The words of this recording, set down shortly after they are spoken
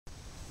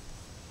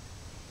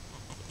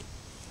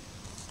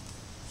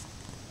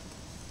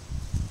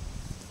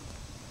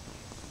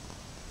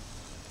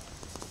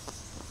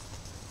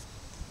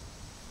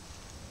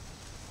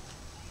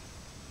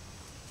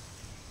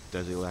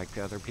Does he like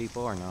other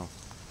people or no?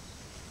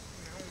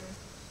 I don't know.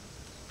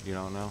 You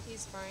don't know?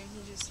 He's fine.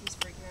 He's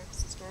freaking out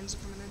because the storms are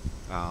coming in.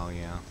 Oh,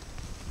 yeah.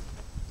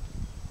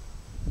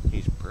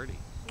 He's pretty.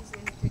 He's the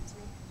one who kicks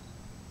me.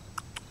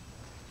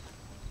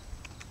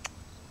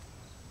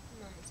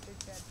 Mama's big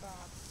bad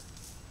Bob.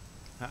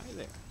 Hi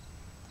there.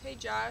 Hey,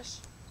 Josh.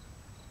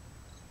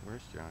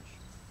 Where's Josh?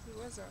 He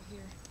was out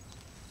here.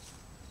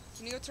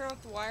 Can you go turn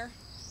off the wire?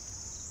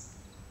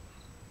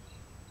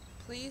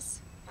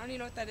 Please? I don't even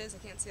know what that is.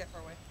 I can't see that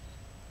far away.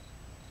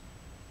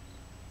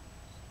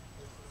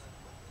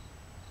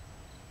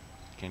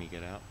 Can you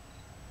get out?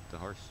 The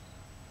horse?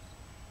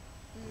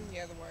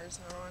 Yeah, the wires.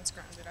 I don't want to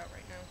scrounge it out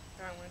right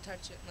now. I don't want to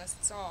touch it unless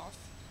it's off.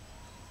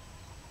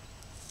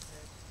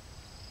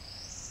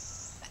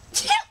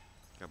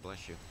 God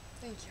bless you.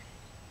 Thank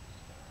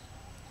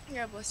you.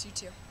 God bless you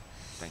too.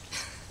 Thank you.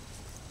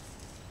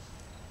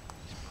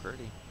 He's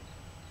pretty.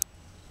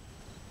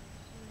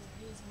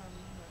 He's my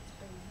mama's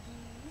baby.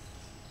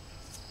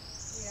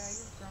 Yeah,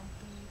 you're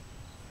grumpy.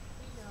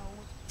 We know.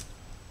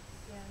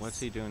 Yes. What's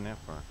he doing that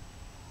for?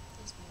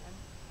 He's mad.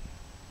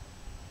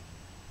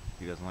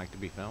 He doesn't like to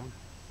be filmed?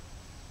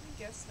 I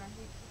guess not.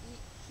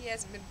 He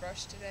hasn't been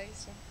brushed today,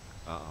 so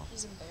Uh-oh.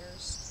 he's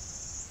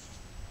embarrassed.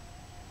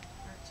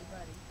 Aren't you,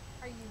 buddy?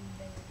 Are you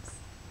embarrassed?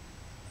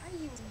 Are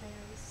you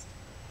embarrassed?